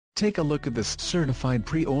Take a look at this certified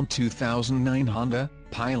pre-owned 2009 Honda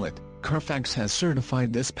Pilot. Carfax has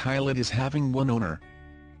certified this Pilot as having one owner.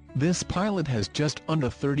 This Pilot has just under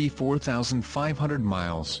 34,500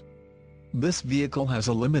 miles. This vehicle has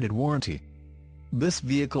a limited warranty. This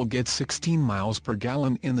vehicle gets 16 miles per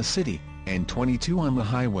gallon in the city, and 22 on the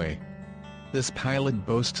highway. This Pilot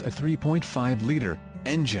boasts a 3.5-liter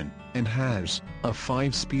engine, and has a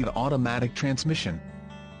 5-speed automatic transmission.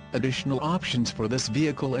 Additional options for this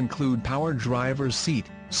vehicle include power driver's seat,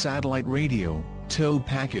 satellite radio, tow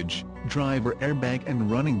package, driver airbag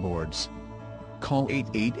and running boards. Call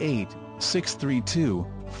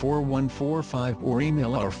 888-632-4145 or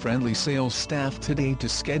email our friendly sales staff today to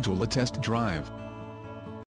schedule a test drive.